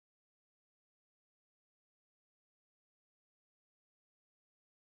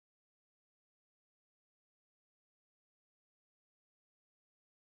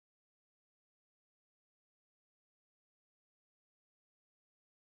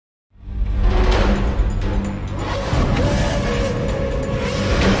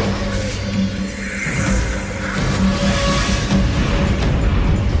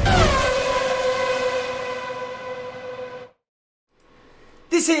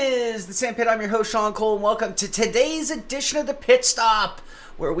is the Simpit. I'm your host, Sean Cole, and welcome to today's edition of the Pit Stop,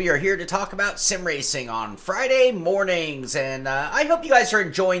 where we are here to talk about sim racing on Friday mornings. And I hope you guys are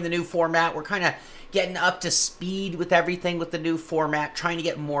enjoying the new format. We're kind of getting up to speed with everything with the new format, trying to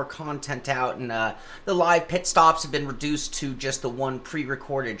get more content out. And the live pit stops have been reduced to just the one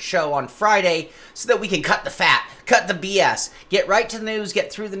pre-recorded show on Friday so that we can cut the fat, cut the BS, get right to the news,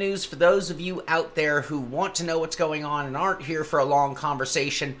 get through the news. For those of you out there who want to know what's going on and aren't here for a long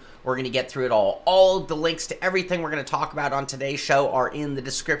conversation, we're going to get through it all. All of the links to everything we're going to talk about on today's show are in the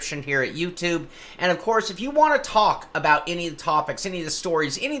description here at YouTube. And of course, if you want to talk about any of the topics, any of the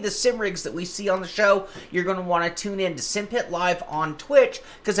stories, any of the sim rigs that we see on the show, you're going to want to tune in to Simpit Live on Twitch,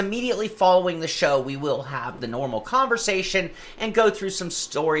 because immediately following the show, we will have the normal conversation and go through some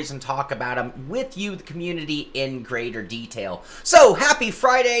stories and talk about them with you, the community, in greater detail. So, happy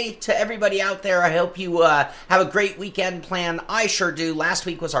Friday to everybody out there. I hope you have a great weekend planned. I sure do. Last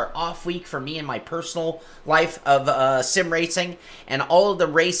week was our off week for me and my personal life of sim racing, and all of the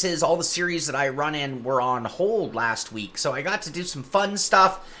races, all the series that I run in were on hold last week, so I got to do some fun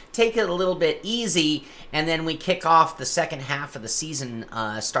stuff, take it a little bit easy, and then we kick off the second half of the season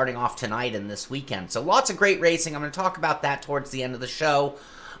starting off tonight and this weekend. So lots of great racing. I'm going to talk about that towards the end of the show.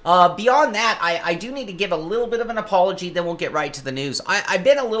 Beyond that, I do need to give a little bit of an apology, then we'll get right to the news. I've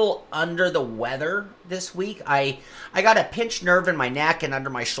been a little under the weather this week. I got a pinched nerve in my neck and under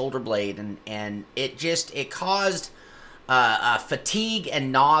my shoulder blade, and it caused fatigue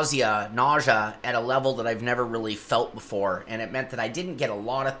and nausea at a level that I've never really felt before, and it meant that I didn't get a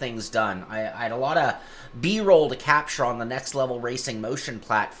lot of things done. I had a lot of B-roll to capture on the Next Level Racing Motion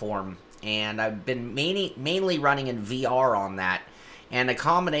platform, and I've been mainly running in VR on that. And a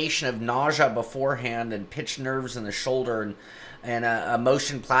combination of nausea beforehand and pinched nerves in the shoulder and a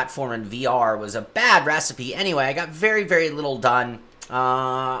motion platform in VR was a bad recipe. Anyway, I got very, very little done.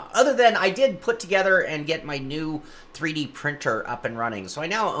 Other than I did put together and get my new 3D printer up and running. So I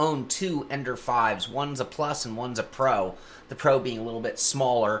now own two Ender 5s. One's a Plus and one's a Pro. The Pro being a little bit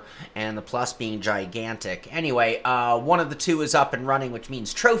smaller and the Plus being gigantic. Anyway, one of the two is up and running, which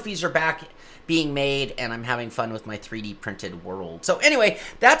means trophies are back being made, and I'm having fun with my 3D printed world. So anyway,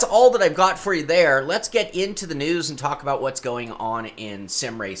 that's all that I've got for you there. Let's get into the news and talk about what's going on in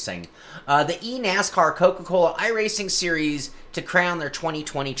sim racing. The eNASCAR Coca-Cola iRacing Series to crown their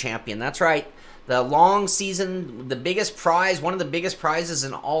 2020 champion. That's right. The long season, the biggest prize, one of the biggest prizes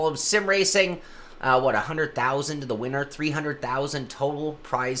in all of sim racing. What, 100,000 to the winner, 300,000 total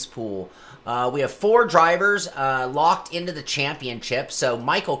prize pool. We have 4 drivers locked into the championship. So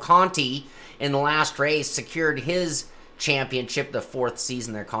Michael Conti in the last race secured his championship, the 4th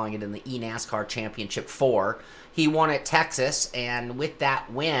season they're calling it, in the eNASCAR Championship 4. He won at Texas, and with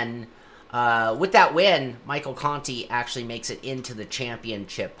that win, Michael Conti actually makes it into the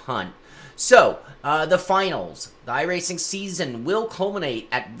championship hunt. So, the finals. The iRacing season will culminate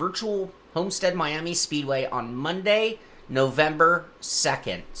at virtual Homestead Miami Speedway on Monday, November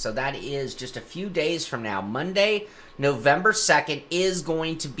 2nd. So that is just a few days from now. Monday, November 2nd is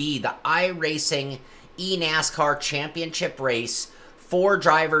going to be the iRacing eNASCAR Championship race. 4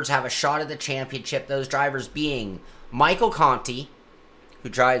 drivers have a shot at the championship. Those drivers being Michael Conti, who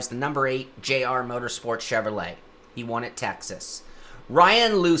drives the number 8 JR Motorsports Chevrolet. He won at Texas.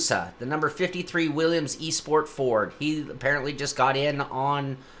 Ryan Lusa, the number 53 Williams eSport Ford. He apparently just got in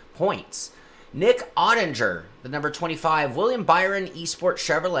on points. Nick Ottinger, the number 25 William Byron eSport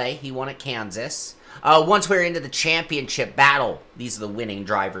Chevrolet. He won at Kansas. Once we're into the championship battle, these are the winning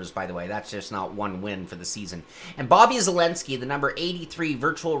drivers, by the way. That's just not one win for the season. And Bobby Zelensky, the number 83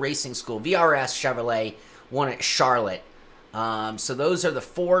 Virtual Racing School VRS Chevrolet, won at Charlotte. So those are the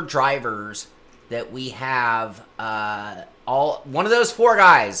 4 drivers that we have. One of those 4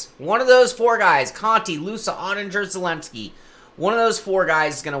 guys, Conti, Lusa, Ottinger, Zelensky. One of those 4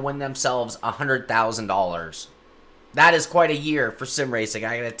 guys is going to win themselves $100,000. That is quite a year for sim racing,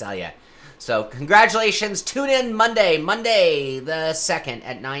 I gotta tell you. So, congratulations. Tune in Monday the 2nd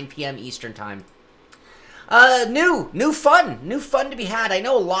at 9 p.m. Eastern Time. New fun to be had. I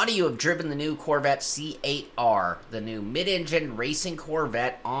know a lot of you have driven the new Corvette C8R, the new mid-engine racing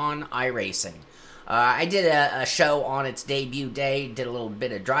Corvette on iRacing. I did a show on its debut day, did a little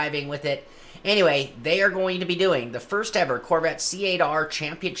bit of driving with it. Anyway, they are going to be doing the first ever Corvette C8R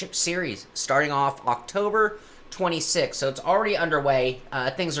Championship Series starting off October 26th. So it's already underway.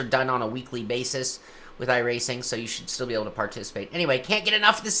 Things are done on a weekly basis with iRacing, so you should still be able to participate. Anyway, can't get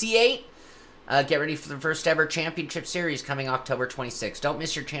enough of the C8? Get ready for the first ever Championship Series coming October 26th. Don't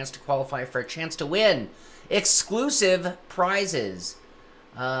miss your chance to qualify for a chance to win exclusive prizes.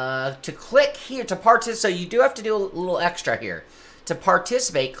 To click here to participate, so you do have to do a little extra here. To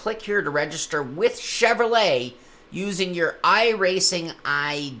participate, click here to register with Chevrolet using your iRacing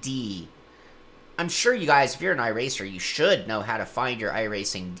ID. I'm sure you guys, if you're an iRacer, you should know how to find your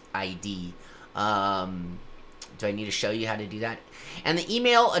iRacing ID. Do I need to show you how to do that? And the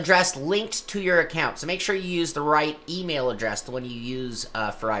email address linked to your account. So make sure you use the right email address, the one you use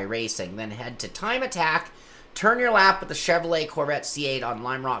for iRacing. Then head to Time Attack. Turn your lap with the Chevrolet Corvette C8 on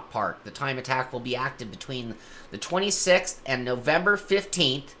Lime Rock Park. The Time Attack will be active between the 26th and November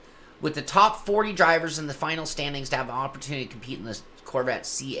 15th, with the top 40 drivers in the final standings to have an opportunity to compete in the Corvette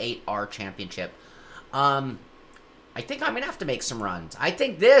C8R Championship. I think I'm going to have to make some runs. I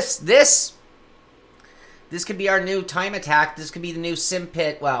think this could be our new Time Attack. This could be the new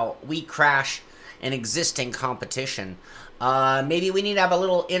Simpit. Well, we crash an existing competition. Maybe we need to have a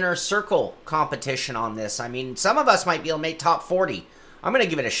little inner circle competition on this. I mean, some of us might be able to make top 40. I'm going to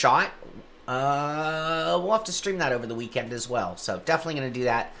give it a shot. We'll have to stream that over the weekend as well. So definitely going to do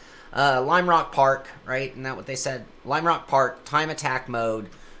that. Lime Rock Park, right? Isn't that what they said? Lime Rock Park, Time Attack mode,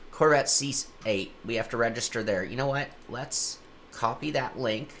 Corvette C8. We have to register there. You know what? Let's copy that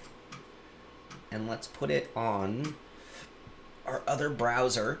link and let's put it on our other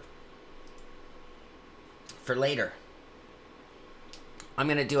browser for later. I'm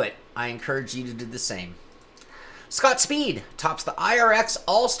going to do it. I encourage you to do the same. Scott Speed tops the IRX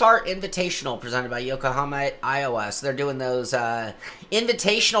All-Star Invitational presented by Yokohama iOS. They're doing those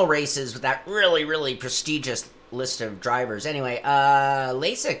invitational races with that really, really prestigious list of drivers. Anyway,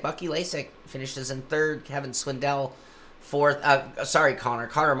 Bucky Lasik finishes in third. Kevin Swindell fourth.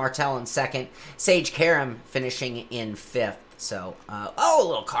 Connor Martell in second. Sage Karam finishing in fifth. So, a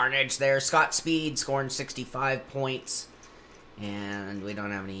little carnage there. Scott Speed scoring 65 points. And we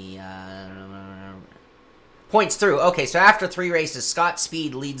don't have any points through. Okay, so after 3 races, Scott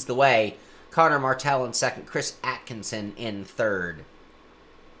Speed leads the way. Connor Martell in second. Chris Atkinson in third.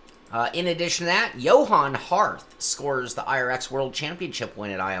 In addition to that, Johan Harth scores the IRX World Championship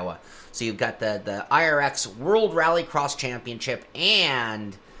win at Iowa. So you've got the IRX World Rallycross Championship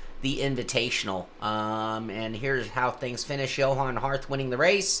and the Invitational. And here's how things finish. Johan Harth winning the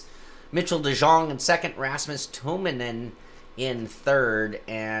race. Mitchell de Jong in second. Rasmus Tuominen in third.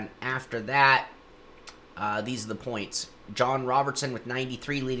 And after that, these are the points. John Robertson with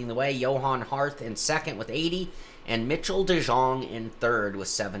 93 leading the way. Johan Harth in second with 80. And Mitchell de Jong in third with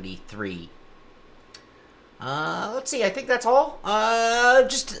 73. Let's see. I think that's all.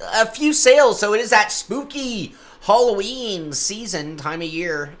 Just a few sales. So it is that spooky Halloween season time of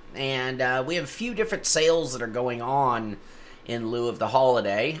year. And we have a few different sales that are going on in lieu of the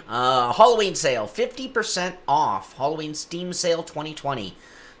holiday. Halloween sale, 50% off. Halloween Steam Sale 2020.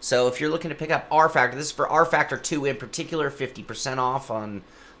 So if you're looking to pick up R Factor, this is for R Factor 2 in particular, 50% off on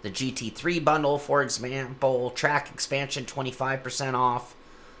the GT3 bundle, for example. Track Expansion, 25% off.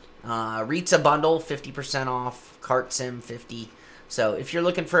 Rseat bundle, 50% off. Kart Sim, 50%. So if you're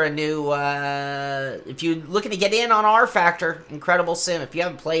looking for a new, if you're looking to get in on R Factor, incredible sim. If you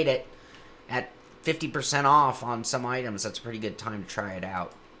haven't played it at 50% off on some items, that's a pretty good time to try it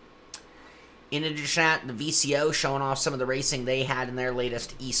out. In addition to that, the VCO showing off some of the racing they had in their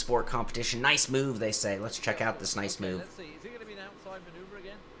latest esport competition. Nice move, they say. Let's check out this nice move. Let's see. Is it going to be an outside maneuver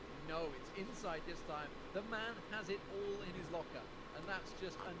again? No, it's inside this time. The man has it all in his locker. And that's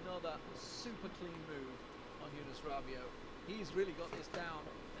just another super clean move on Jonas Rabbio. He's really got this down.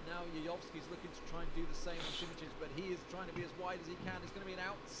 And now Yayovsky's looking to try and do the same on Simpit, but he is trying to be as wide as he can. It's going to be an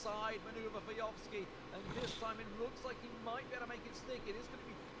outside maneuver for Yayovsky. And this time it looks like he might be able to make it stick. It is going to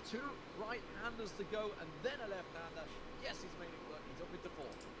be 2 right-handers to go and then a left-hander. Yes, he's made it work. He's up into 4.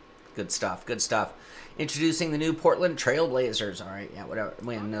 Good stuff, good stuff. Introducing the new Portland Trailblazers. All right, yeah, whatever.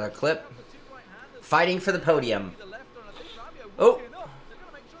 Wait, another clip. Fighting for the podium. Oh.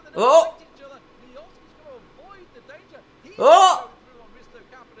 Oh. Oh.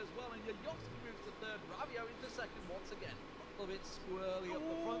 A bit squirrely up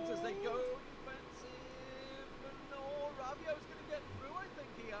the front as they go defensive. But no, Rabbio's going to get through, I think,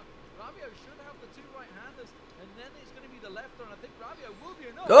 here. Rabbio should have the 2 right-handers, and then it's going to be the lefter, and I think Rabbio will be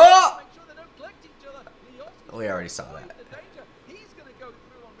enough. Oh! Make sure they don't collect each other. We already saw that. He's going to go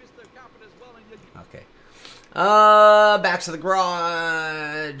through on Mr. Capit as well. And okay. Back to the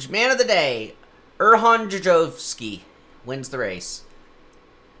garage. Man of the day. Erhan Jajovsky wins the race.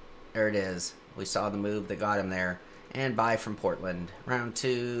 There it is. We saw the move that got him there. And bye from Portland. Round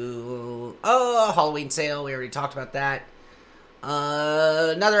 2. Oh, Halloween sale. We already talked about that.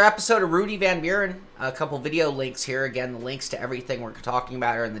 Another episode of Rudy Van Buren. A couple video links here. Again, the links to everything we're talking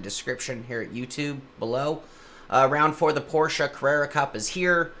about are in the description here at YouTube below. Round 4, the Porsche Carrera Cup is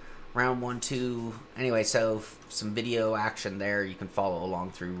here. round 1, 2. Anyway, so some video action there. You can follow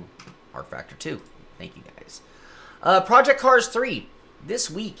along through R Factor 2. Thank you, guys. Project Cars 3.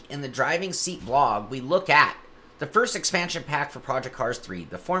 This week in the Driving Seat blog, we look at the first expansion pack for Project Cars 3,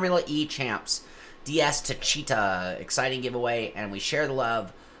 the Formula E Champs DS Techeetah. Exciting giveaway, and we share the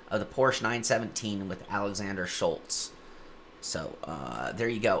love of the Porsche 917 with Alexander Schultz. So, there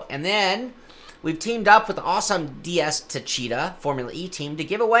you go. And then we've teamed up with the awesome DS Techeetah Formula E team to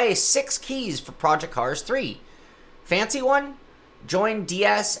give away 6 keys for Project Cars 3. Fancy one? Join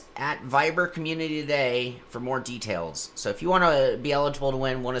DS at Viber Community today for more details. So if you want to be eligible to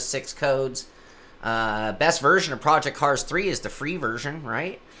win one of 6 codes, best version of Project Cars 3 is the free version,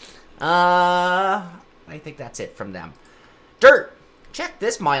 right? I think that's it from them. Dirt, check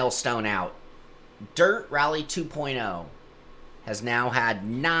this milestone out. Dirt Rally 2.0 has now had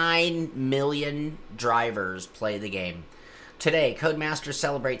 9 million drivers play the game. Today, Codemasters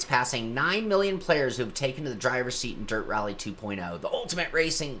celebrates passing 9 million players who have taken to the driver's seat in Dirt Rally 2.0, the ultimate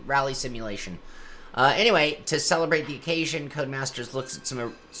racing rally simulation. Anyway, to celebrate the occasion, Codemasters looks at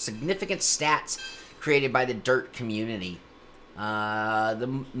some significant stats created by the Dirt community.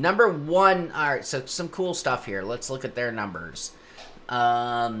 The number one, alright, so some cool stuff here. Let's look at their numbers.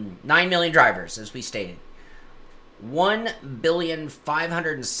 9 million drivers, as we stated.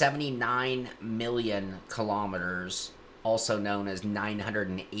 1,579,000,000 kilometers, also known as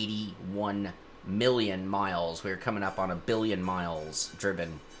 981 million miles. We're coming up on 1 billion miles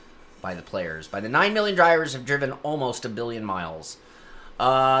driven by the players. By the 9 million drivers have driven almost 1 billion miles.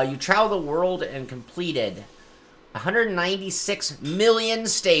 You traveled the world and completed 196 million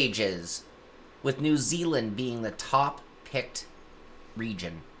stages, with New Zealand being the top picked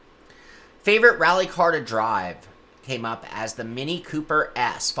region. Favorite rally car to drive came up as the Mini Cooper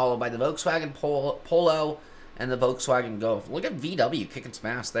S, followed by the Volkswagen Polo and the Volkswagen Golf. Look at VW kicking some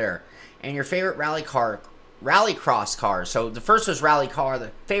ass there. And your favorite rallycross car. So the first was rally car.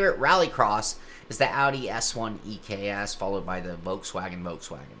 The favorite rallycross is the Audi S1 EKS, followed by the Volkswagen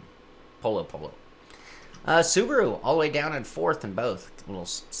Polo. Subaru all the way down in 4th in both. A little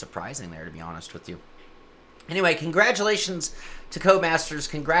surprising there, to be honest with you. Anyway, congratulations to Codemasters,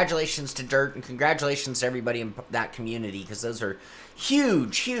 congratulations to Dirt, and congratulations to everybody in that community, because those are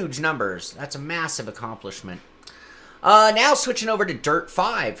huge, huge numbers. That's a massive accomplishment. Now switching over to Dirt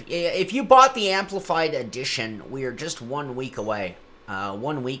 5. If you bought the Amplified Edition, we are just 1 week away.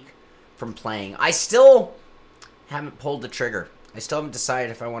 1 week from playing. I still haven't pulled the trigger. I still haven't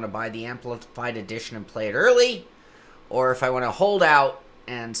decided if I want to buy the Amplified Edition and play it early, or if I want to hold out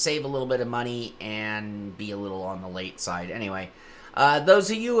and save a little bit of money and be a little on the late side. Anyway,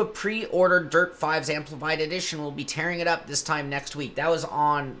 those of you who have pre-ordered Dirt 5's Amplified Edition will be tearing it up this time next week. That was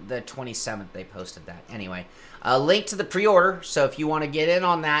on the 27th they posted that. Anyway, link to the pre-order, so if you want to get in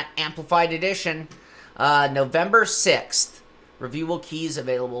on that Amplified Edition, November 6th. Reviewable keys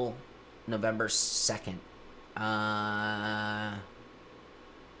available November 2nd.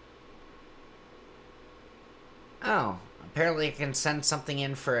 Oh, apparently I can send something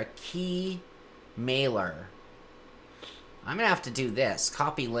in for a key mailer. I'm going to have to do this.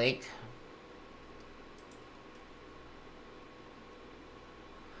 Copy link.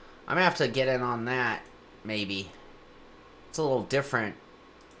 I'm going to have to get in on that, maybe. It's a little different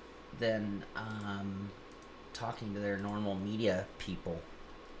than talking to their normal media people.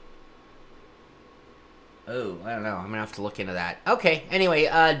 Oh, I don't know. I'm going to have to look into that. Okay, anyway,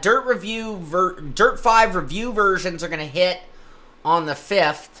 Dirt 5 review versions are going to hit on the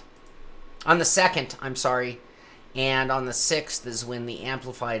 5th. On the 2nd, I'm sorry. And on the 6th is when the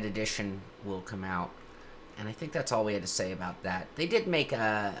Amplified Edition will come out. And I think that's all we had to say about that. They did make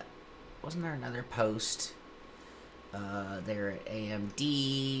a... Wasn't there another post? They're at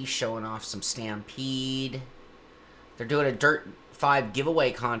AMD, showing off some Stampede. They're doing a Dirt 5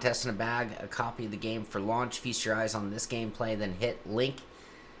 giveaway contest in a bag, a copy of the game for launch. Feast your eyes on this gameplay, then hit link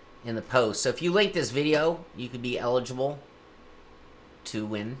in the post. So if you link this video, you could be eligible to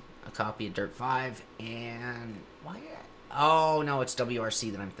win a copy of Dirt 5. And why? Oh no, it's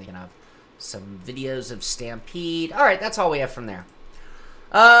WRC that I'm thinking of. Some videos of Stampede. All right, that's all we have from there.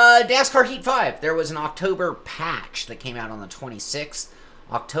 NASCAR Heat 5. There was an October patch that came out on the 26th.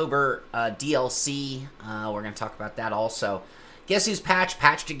 October DLC. We're going to talk about that also. Guess who's patched?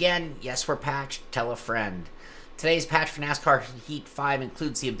 Patched again. Yes, we're patched. Tell a friend. Today's patch for NASCAR Heat 5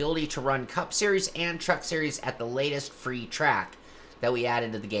 includes the ability to run Cup Series and Truck Series at the latest free track that we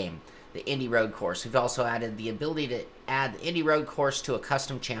added to the game, the Indy Road Course. We've also added the ability to add the Indy Road Course to a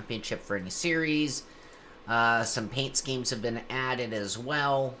custom championship for any series. Some paint schemes have been added as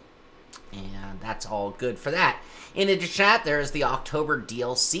well. And that's all good for that. In addition to that, there's the October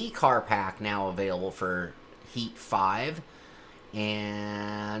DLC car pack now available for Heat 5.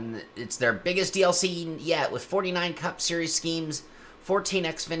 And it's their biggest DLC yet, with 49 Cup Series schemes, 14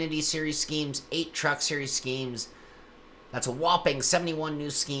 Xfinity Series schemes, 8 Truck Series schemes. That's a whopping 71 new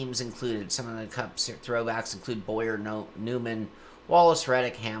schemes included. Some of the Cup throwbacks include Boyer, Newman, Wallace,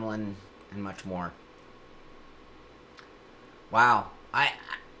 Reddick, Hamlin, and much more. Wow.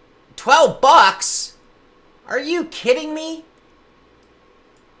 12 bucks? Are you kidding me?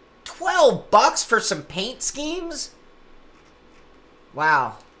 12 bucks for some paint schemes?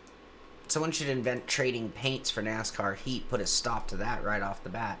 Wow. Someone should invent trading paints for NASCAR Heat. Put a stop to that right off the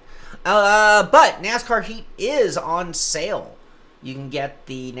bat. But NASCAR Heat is on sale. You can get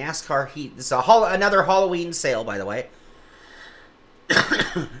the NASCAR Heat. This is another Halloween sale, by the way.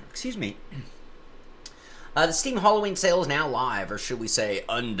 Excuse me. The Steam Halloween sale is now live, or should we say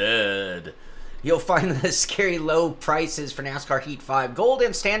undead. You'll find the scary low prices for NASCAR Heat 5 Gold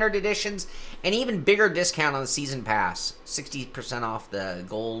and Standard Editions, and even bigger discount on the Season Pass. 60% off the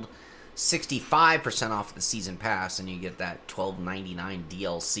Gold, 65% off the Season Pass, and you get that $12.99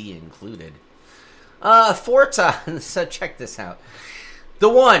 DLC included. Forza, so check this out. The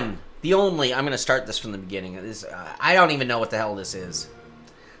one, the only, I'm going to start this from the beginning. This, I don't even know what the hell this is.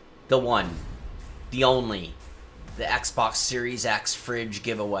 The one, the only, the Xbox Series X fridge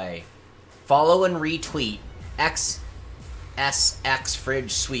giveaway. Follow and retweet XSX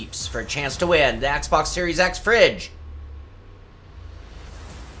Fridge Sweeps for a chance to win the Xbox Series X fridge.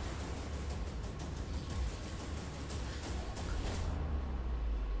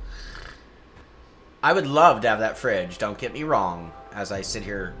 I would love to have that fridge, don't get me wrong, as I sit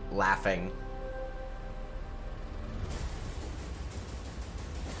here laughing.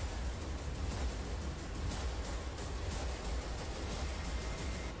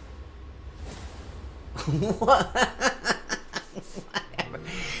 What?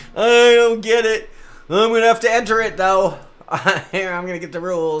 I don't get it. I'm going to have to enter it, though. Here, I'm going to get the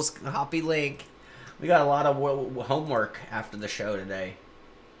rules. Copy link. We got a lot of homework after the show today.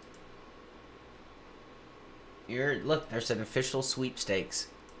 Look, there's an official sweepstakes.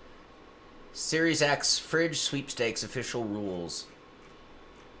 Series X Fridge Sweepstakes official rules.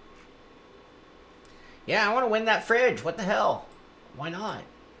 Yeah, I want to win that fridge. What the hell? Why not?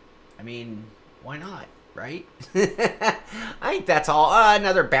 I mean, why not, right? I think that's all.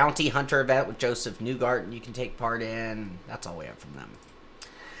 Another bounty hunter event with Joseph Newgarden you can take part in. That's all we have from them.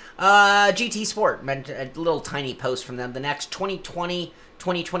 GT Sport, a little tiny post from them. The next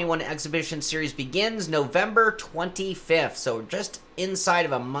 2020-2021 exhibition series begins November 25th. So just inside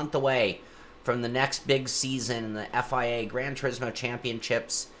of a month away from the next big season in the FIA Gran Turismo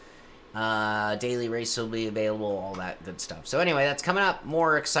Championships. Daily race will be available, all that good stuff. So anyway, that's coming up.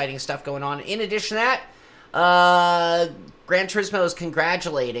 More exciting stuff going on. In addition to that, Gran Turismo is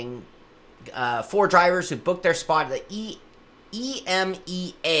congratulating 4 drivers who booked their spot at the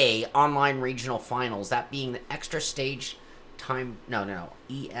EMEA Online Regional Finals. That being the extra stage time. No.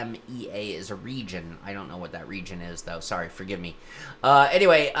 EMEA is a region. I don't know what that region is, though. Sorry, forgive me.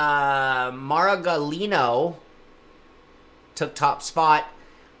 Anyway, Maragalino took top spot.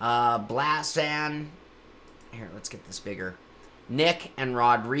 Blazan, here, let's get this bigger. Nick and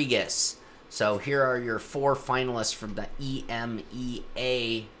Rodriguez. So here are your 4 finalists from the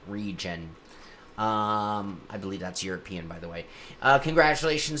EMEA region. I believe that's European, by the way.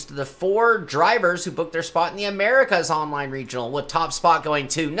 Congratulations to the 4 drivers who booked their spot in the Americas Online Regional, with top spot going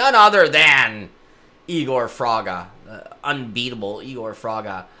to none other than Igor Fraga. Unbeatable Igor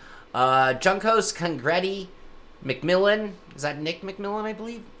Fraga. Juncos Congretti, McMillan, is that Nick McMillan, I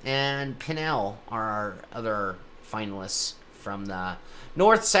believe? And Pinell are our other finalists from the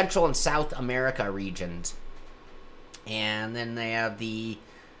North, Central, and South America regions. And then they have the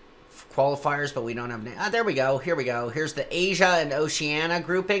qualifiers, but we don't have... there we go. Here we go. Here's the Asia and Oceania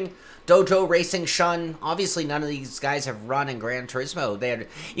grouping. Dojo Racing Shun. Obviously, none of these guys have run in Gran Turismo.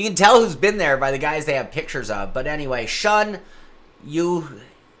 You can tell who's been there by the guys they have pictures of. But anyway, Shun,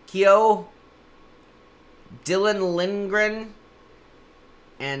 Yukio, Dylan Lindgren,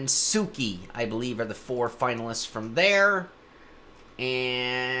 and Suki, I believe, are the 4 finalists from there.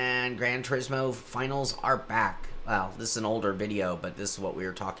 And Gran Turismo finals are back. Well, this is an older video, but this is what we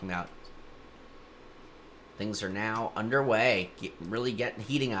were talking about. Things are now underway. Really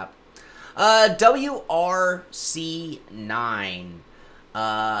heating up. WRC9.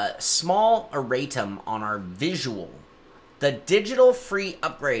 Small erratum on our visual. The digital free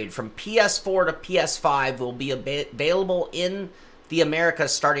upgrade from PS4 to PS5 will be available in the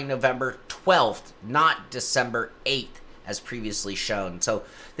Americas starting November 12th, not December 8th, as previously shown. So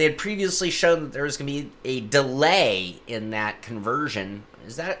they had previously shown that there was going to be a delay in that conversion.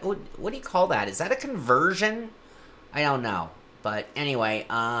 Is that, what do you call that? Is that a conversion? I don't know. But anyway,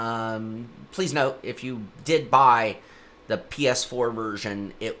 please note, if you did buy the PS4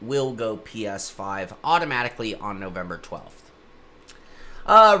 version, it will go PS5 automatically on November 12th.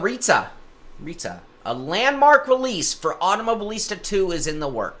 Rseat, a landmark release for Automobilista 2 is in the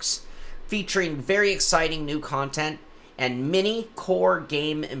works, featuring very exciting new content and many core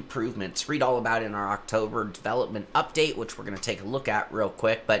game improvements. Read all about it in our October development update, which we're going to take a look at real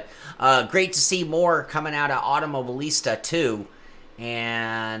quick. But great to see more coming out of Automobilista 2.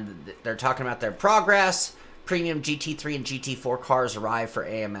 And they're talking about their progress. Premium GT3 and GT4 cars arrive for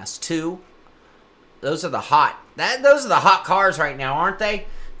AMS2. Those are the hot cars right now, aren't they?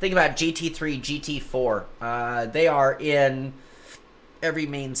 Think about GT3, GT4. They are in every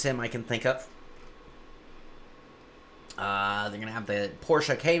main sim I can think of. They're going to have the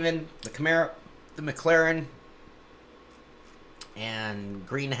Porsche Cayman, the Camaro, the McLaren, and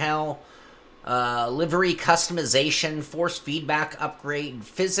Green Hell. Livery customization, force feedback upgrade,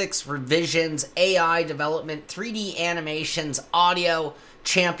 physics revisions, AI development, 3D animations, audio,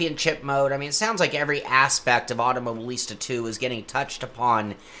 championship mode. I mean, it sounds like every aspect of Automobilista 2 is getting touched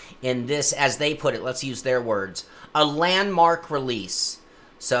upon in this, as they put it, let's use their words, a landmark release.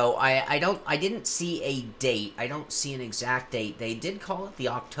 So I didn't see a date. I don't see an exact date. They did call it the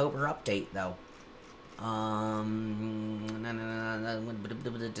October update, though.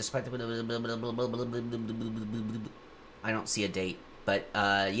 Despite I don't see a date, but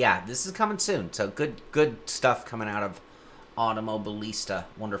yeah, this is coming soon. So good stuff coming out of Automobilista.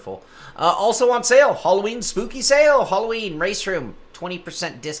 Wonderful. Also on sale, Halloween spooky sale. Halloween Race Room,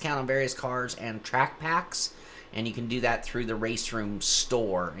 20% discount on various cars and track packs. And you can do that through the Race Room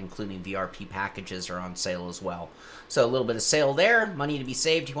store, including VRP packages are on sale as well. So a little bit of sale there, money to be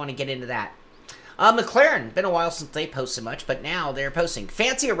saved. You want to get into that. McLaren, been a while since they posted much, but now they're posting.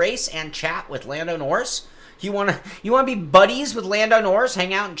 Fancy a race and chat with Lando Norris? You wanna be buddies with Lando Norris,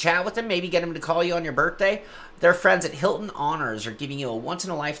 hang out and chat with him, maybe get him to call you on your birthday? Their friends at Hilton Honors are giving you a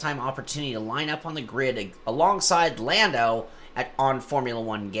once-in-a-lifetime opportunity to line up on the grid alongside Lando on Formula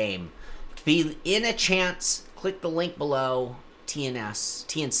One game. To be in a chance, click the link below,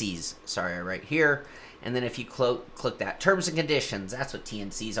 TNCs, sorry, right here. And then if you click that, terms and conditions, that's what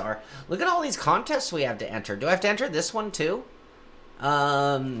TNCs are. Look at all these contests we have to enter. Do I have to enter this one too?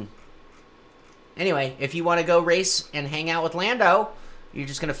 Anyway, if you want to go race and hang out with Lando, you're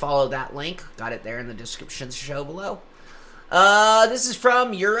just going to follow that link. Got it there in the description show below. This is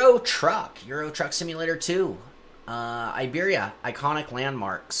from Euro Truck Simulator 2. Iberia, iconic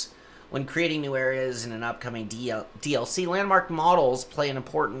landmarks. When creating new areas in an upcoming DLC, landmark models play an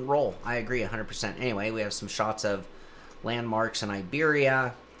important role. I agree 100%. Anyway, we have some shots of landmarks in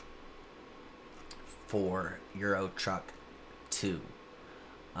Iberia for Euro Truck 2.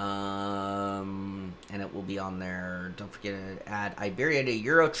 And it will be on there. Don't forget to add Iberia to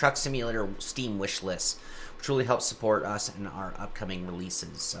Euro Truck Simulator Steam wish list, which really helps support us in our upcoming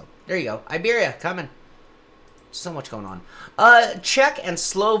releases. So there you go. Iberia coming. So much going on. Czech and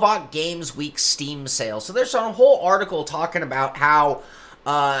Slovak Games Week Steam sale. So there's a whole article talking about how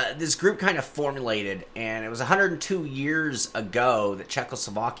this group kind of formulated, and it was 102 years ago that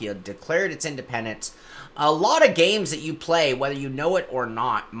Czechoslovakia declared its independence. A lot of games that you play, whether you know it or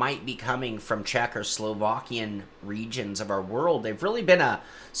not, might be coming from Czech or Slovakian regions of our world. They've really been a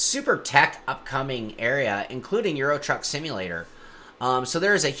super tech upcoming area, including Euro Truck Simulator. So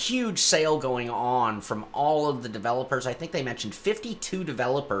there's a huge sale going on from all of the developers. I think they mentioned 52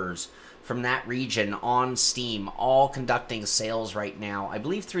 developers from that region on Steam, all conducting sales right now. I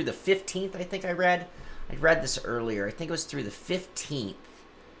believe through the 15th, I think I read this earlier. I think it was through the 15th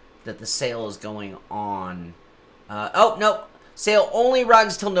that the sale is going on. Oh, no. Sale only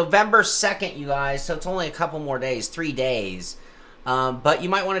runs till November 2nd, you guys. So it's only a couple more days, 3 days. But you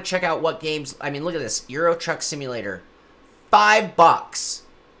might want to check out what games. I mean, look at this. Euro Truck Simulator. $5.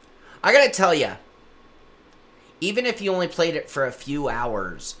 I gotta tell you, even if you only played it for a few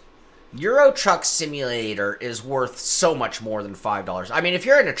hours, Euro Truck Simulator is worth so much more than $5. I mean, if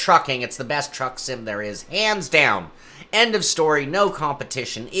you're into trucking, it's the best truck sim there is, hands down. End of story, no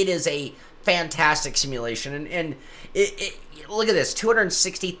competition. It is a fantastic simulation, and look at this,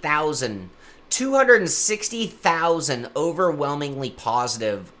 260,000 overwhelmingly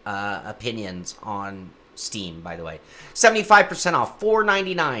positive opinions on Steam, by the way. 75% off,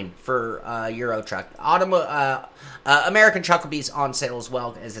 $4.99 for Euro Truck. American Truck will be on sale as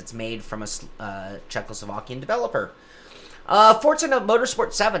well, as it's made from a Czechoslovakian developer. Forza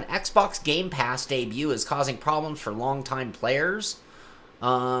Motorsport 7 Xbox Game Pass debut is causing problems for longtime players.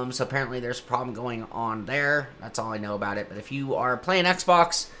 So apparently there's a problem going on there. That's all I know about it. But if you are playing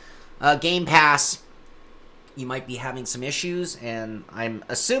Xbox Game Pass, you might be having some issues. And I'm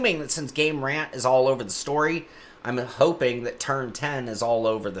assuming that since Game Rant is all over the story, I'm hoping that Turn 10 is all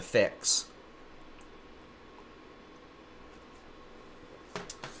over the fix.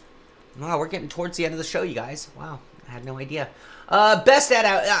 Wow, we're getting towards the end of the show, you guys. Wow, I had no idea. Best ad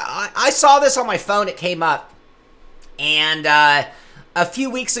out. I saw this on my phone. It came up. And a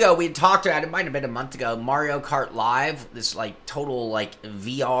few weeks ago, we had talked about, it might have been a month ago, Mario Kart Live. This, like, total, like,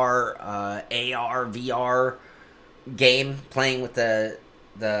 VR, AR, VR game playing with the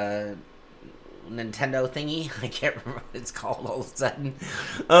Nintendo thingy. I can't remember what it's called all of a sudden.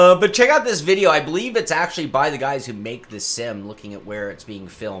 But check out this video. I believe it's actually by the guys who make this sim, looking at where it's being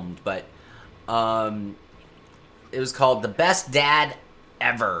filmed. But it was called The Best Dad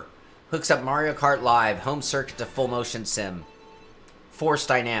Ever. Hooks up Mario Kart Live, home circuit to full motion sim. Force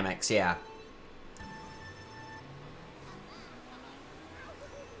Dynamics, yeah.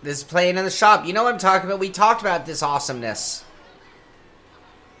 This is playing in the shop. You know what I'm talking about? We talked about this awesomeness.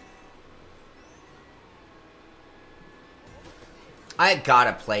 I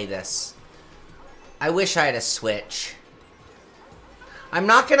gotta play this. I wish I had a Switch. I'm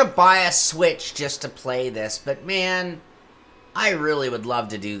not gonna buy a Switch just to play this, but man, I really would love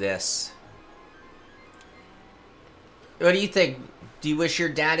to do this. What do you think? Do you wish your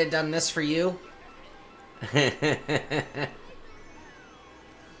dad had done this for you?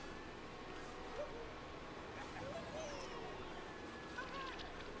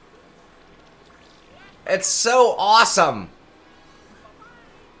 It's so awesome.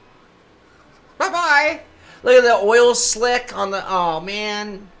 Bye-bye. Look at the oil slick on the... Oh,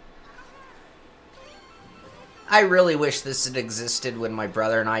 man. I really wish this had existed when my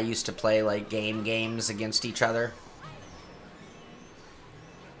brother and I used to play, like, games against each other.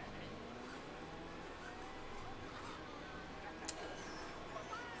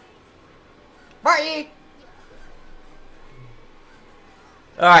 Bye!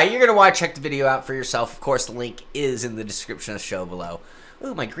 Alright, you're going to check the video out for yourself. Of course, the link is in the description of the show below.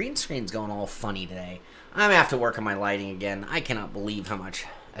 Ooh, my green screen's going all funny today. I'm going to have to work on my lighting again. I cannot believe how much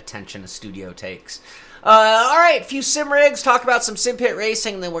attention a studio takes. Alright, a few sim rigs, talk about some Simpit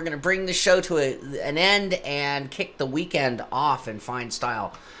racing, and then we're going to bring the show to an end and kick the weekend off in fine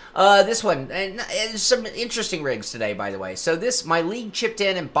style. This one, and some interesting rigs today, by the way. So this, my league chipped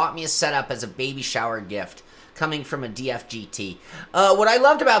in and bought me a setup as a baby shower gift, coming from a DFGT. What I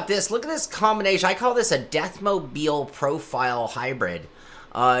loved about this, look at this combination. I call this a Deathmobile profile hybrid.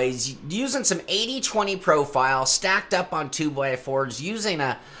 He's using some 80-20 profile, stacked up on 2x4s, using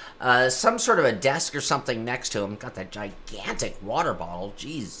some sort of a desk or something next to him. Got that gigantic water bottle.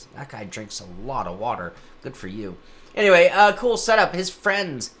 Jeez, that guy drinks a lot of water. Good for you. Anyway, cool setup. His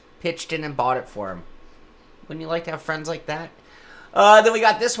friends pitched in and bought it for him. Wouldn't you like to have friends like that? Then we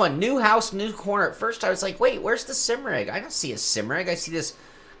got this one. New house, new corner. At first I was like, wait, where's the sim rig? I don't see a sim rig. I see this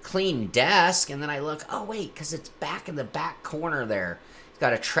clean desk. And then I look, oh wait, because it's back in the back corner there. He's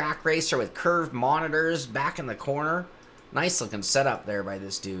got a track racer with curved monitors back in the corner. Nice looking setup there by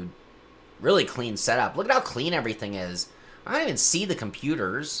this dude. Really clean setup. Look at how clean everything is. I don't even see the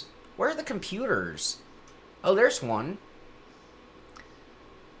computers. Where are the computers? Oh, there's one.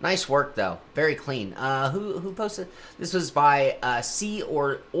 Nice work, though. Very clean. Who posted? This was by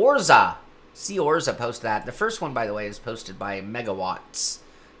Orza. C Orza posted that. The first one, by the way, is posted by Megawatts.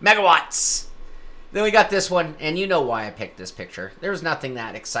 Megawatts! Then we got this one, and you know why I picked this picture. There was nothing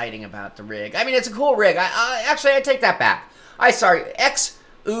that exciting about the rig. I mean, it's a cool rig. Actually, I take that back.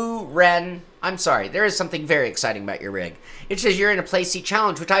 Ren. I'm sorry. There is something very exciting about your rig. It says you're in a Playseat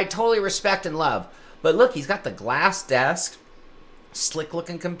challenge, which I totally respect and love. But look, he's got the glass desk,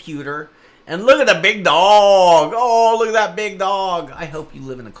 slick-looking computer, and look at the big dog. Oh, look at that big dog. I hope you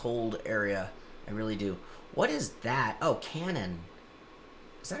live in a cold area. I really do. What is that? Oh, Canon.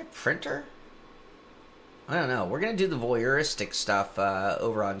 Is that a printer? I don't know. We're going to do the voyeuristic stuff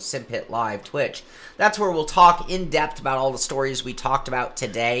over on Simpit Live Twitch. That's where we'll talk in depth about all the stories we talked about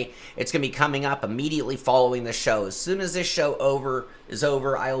today. It's going to be coming up immediately following the show. As soon as this show is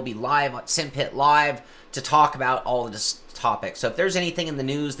over, I will be live on Simpit Live to talk about all of this topics. So if there's anything in the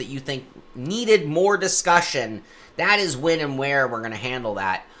news that you think needed more discussion, that is when and where we're going to handle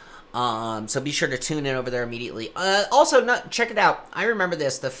that. So be sure to tune in over there immediately. Also, check it out. I remember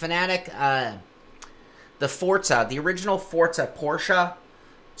this. The Fanatic... the Forza, the original Forza Porsche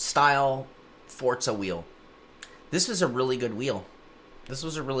style Forza wheel. This was a really good wheel. This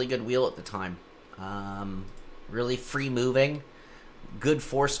was a really good wheel at the time. really free moving, good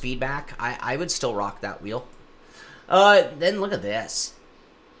force feedback. I would still rock that wheel. Then look at this.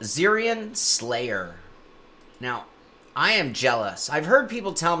 Zyrian Slayer. Now, I am jealous. I've heard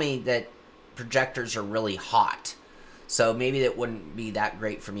people tell me that projectors are really hot. So maybe that wouldn't be that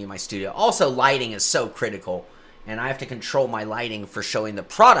great for me in my studio. Also, lighting is so critical. And I have to control my lighting for showing the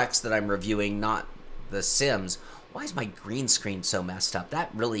products that I'm reviewing, not the Sims. Why is my green screen so messed up? That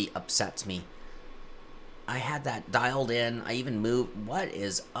really upsets me. I had that dialed in. I even moved. What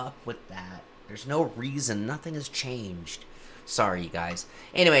is up with that? There's no reason. Nothing has changed. Sorry, you guys.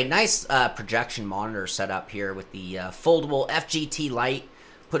 Anyway, nice projection monitor set up here with the foldable FGT light.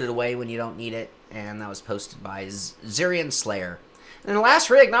 Put it away when you don't need it. And that was posted by Zyrian Slayer. And the last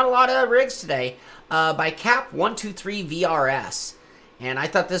rig, not a lot of rigs today, by Cap123 VRS. And I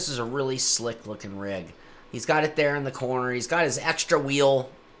thought this was a really slick looking rig. He's got it there in the corner. He's got his extra wheel.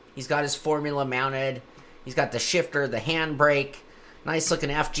 He's got his formula mounted. He's got the shifter, the handbrake. Nice looking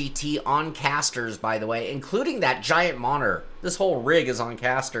FGT on casters, by the way, including that giant monitor. This whole rig is on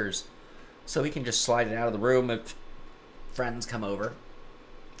casters. So we can just slide it out of the room if friends come over.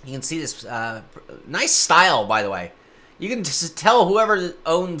 You can see this nice style, by the way. You can just tell whoever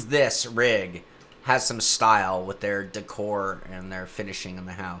owns this rig has some style with their decor and their finishing in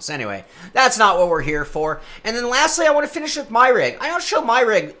the house. Anyway, that's not what we're here for. And then lastly, I want to finish with my rig. I don't show my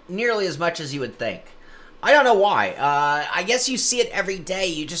rig nearly as much as you would think. I don't know why. I guess you see it every day.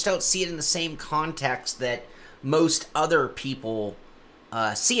 You just don't see it in the same context that most other people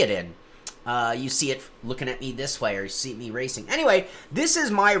see it in. You see it looking at me this way, or you see me racing. Anyway, this is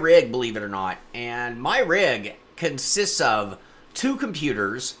my rig, believe it or not. And my rig consists of 2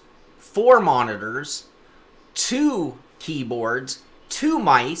 computers, 4 monitors, 2 keyboards, 2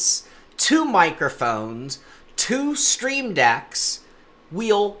 mice, 2 microphones, 2 stream decks,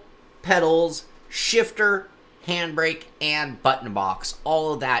 wheel, pedals, shifter, handbrake, and button box.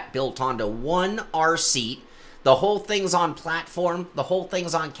 All of that built onto one Rseat. The whole thing's on platform, the whole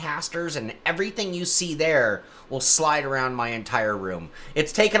thing's on casters, and everything you see there will slide around my entire room.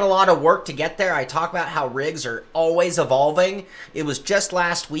 It's taken a lot of work to get there. I talk about how rigs are always evolving. It was just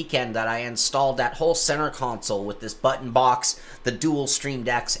last weekend that I installed that whole center console with this button box, the dual stream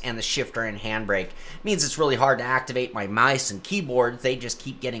decks, and the shifter and handbrake. It means it's really hard to activate my mice and keyboards. They just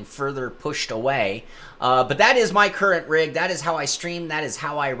keep getting further pushed away. But that is my current rig. That is how I stream. That is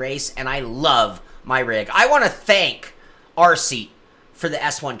how I race, and I love my rig. I want to thank Rseat for the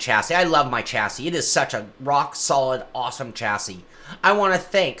S1 chassis. I love my chassis. It is such a rock solid, awesome chassis. I want to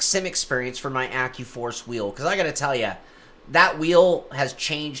thank SimXperience for my Accuforce wheel, because I got to tell you, that wheel has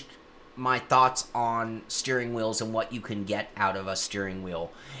changed my thoughts on steering wheels and what you can get out of a steering wheel.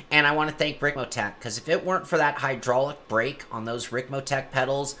 And I want to thank Ricmotech, because if it weren't for that hydraulic brake on those Ricmotech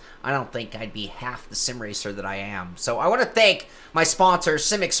pedals, I don't think I'd be half the sim racer that I am. So I want to thank my sponsors,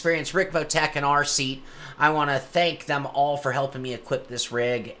 SimXperience, Ricmotech, and Rseat. I want to thank them all for helping me equip this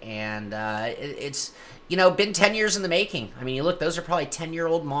rig. And it's, you know, been 10 years in the making. I mean, you look, those are probably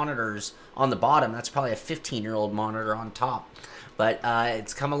 10-year-old monitors on the bottom. That's probably a 15-year-old monitor on top. But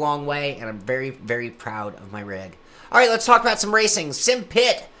it's come a long way, and I'm very, very proud of my rig. All right, let's talk about some racing.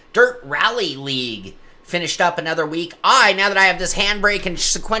 Simpit Dirt Rally League finished up another week. Now that I have this handbrake and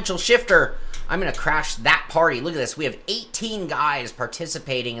sequential shifter, I'm going to crash that party. Look at this. We have 18 guys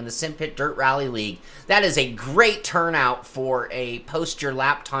participating in the Simpit Dirt Rally League. That is a great turnout for a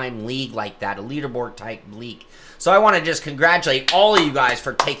post-your-lap time league like that, a leaderboard-type league. So I want to just congratulate all of you guys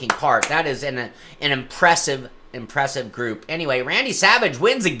for taking part. That is an impressive group. Anyway, Randy Savage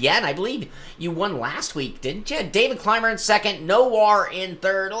wins again. I believe you won last week, didn't you? David Clymer in second. Noir in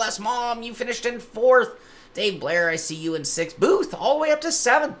third. Les Mom, you finished in fourth. Dave Blair, I see you in sixth. Booth, all the way up to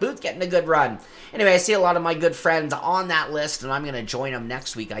seventh. Booth getting a good run. Anyway, I see a lot of my good friends on that list, and I'm going to join them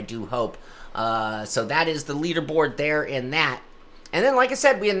next week, I do hope. So that is the leaderboard there in that. And then, like I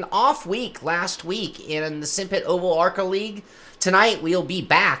said, we had an off week last week in the Simpit Oval Arca League. Tonight, we'll be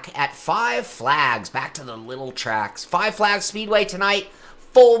back at Five Flags, back to the little tracks. Five Flags Speedway tonight,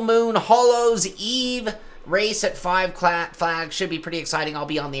 Full Moon Hollows Eve race at Five Flags. Should be pretty exciting. I'll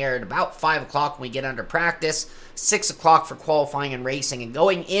be on the air at about 5 o'clock when we get under practice. 6 o'clock for qualifying and racing. And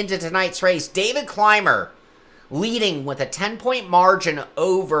going into tonight's race, David Clymer leading with a 10-point margin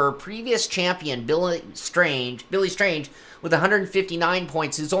over previous champion Billy Strange with 159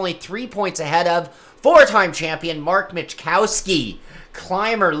 points, who's only 3 points ahead of four-time champion Mark Michkowski.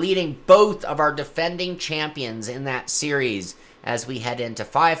 Clymer leading both of our defending champions in that series as we head into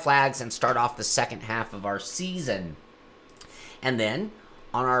Five Flags and start off the second half of our season. And then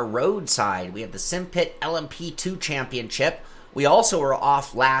on our road side, we have the Simpit LMP2 Championship. We also were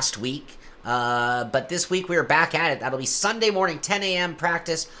off last week But this week we are back at it. That'll be Sunday morning, 10 a.m.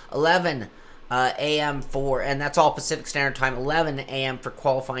 practice, 11 a.m. and that's all Pacific Standard Time, 11 a.m. for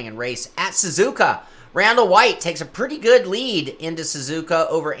qualifying and race at Suzuka. Randall White takes a pretty good lead into Suzuka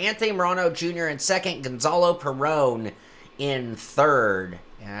over Anthony Morano Jr. in second, Gonzalo Perrone in third.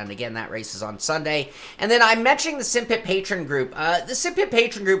 And again, that race is on Sunday. And then I'm mentioning the Simpit Patron group. The Simpit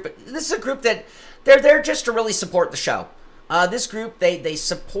Patron group, this is a group that they're there just to really support the show. This group, they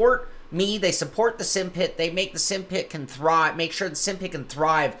support me, they support the Simpit, they make the Simpit can thrive, make sure the Simpit can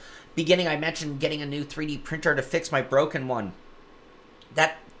thrive. Beginning, I mentioned getting a new 3D printer to fix my broken one.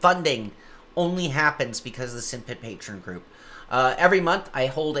 That funding only happens because of the Simpit Patron group. Every month, I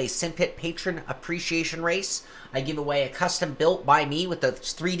hold a Simpit Patron Appreciation Race. I give away a custom built by me with the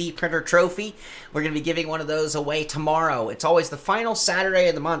 3D printer trophy. We're going to be giving one of those away tomorrow. It's always the final Saturday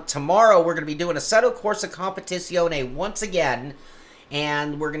of the month. Tomorrow, we're going to be doing Assetto Corsa Competizione once again.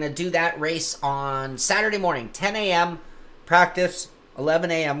 And we're going to do that race on Saturday morning, 10 a.m. practice,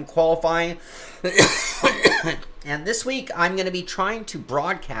 11 a.m. qualifying. And this week, I'm going to be trying to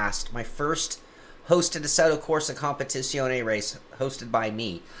broadcast my first hosted Assetto Corsa Competizione race hosted by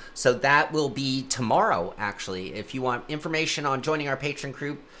me. So that will be tomorrow, actually. If you want information on joining our Patreon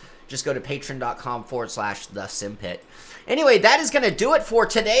group, just go to patreon.com/thesimpit. Anyway, that is going to do it for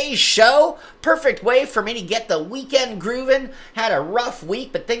today's show. Perfect way for me to get the weekend grooving. Had a rough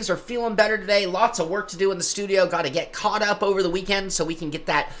week, but things are feeling better today. Lots of work to do in the studio. Got to get caught up over the weekend so we can get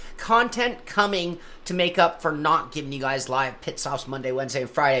that content coming to make up for not giving you guys live pit stops Monday, Wednesday, and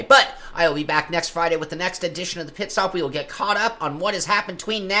Friday. But I will be back next Friday with the next edition of the Pit Stop. We will get caught up on what has happened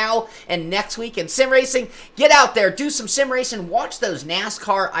between now and next week in sim racing. Get out there, do some sim racing, watch those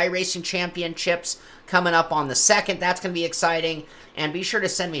NASCAR iRacing Championships coming up on the 2nd. That's going to be exciting. And be sure to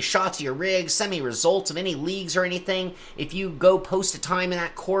send me shots of your rigs, send me results of any leagues or anything. If you go post a time in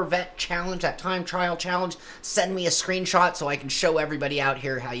that Corvette challenge, that time trial challenge, send me a screenshot so I can show everybody out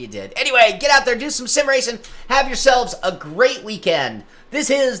here how you did. Anyway, get out there, do some sim racing, have yourselves a great weekend. This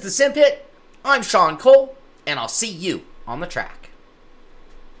is the Simpit. I'm Sean Cole, and I'll see you on the track.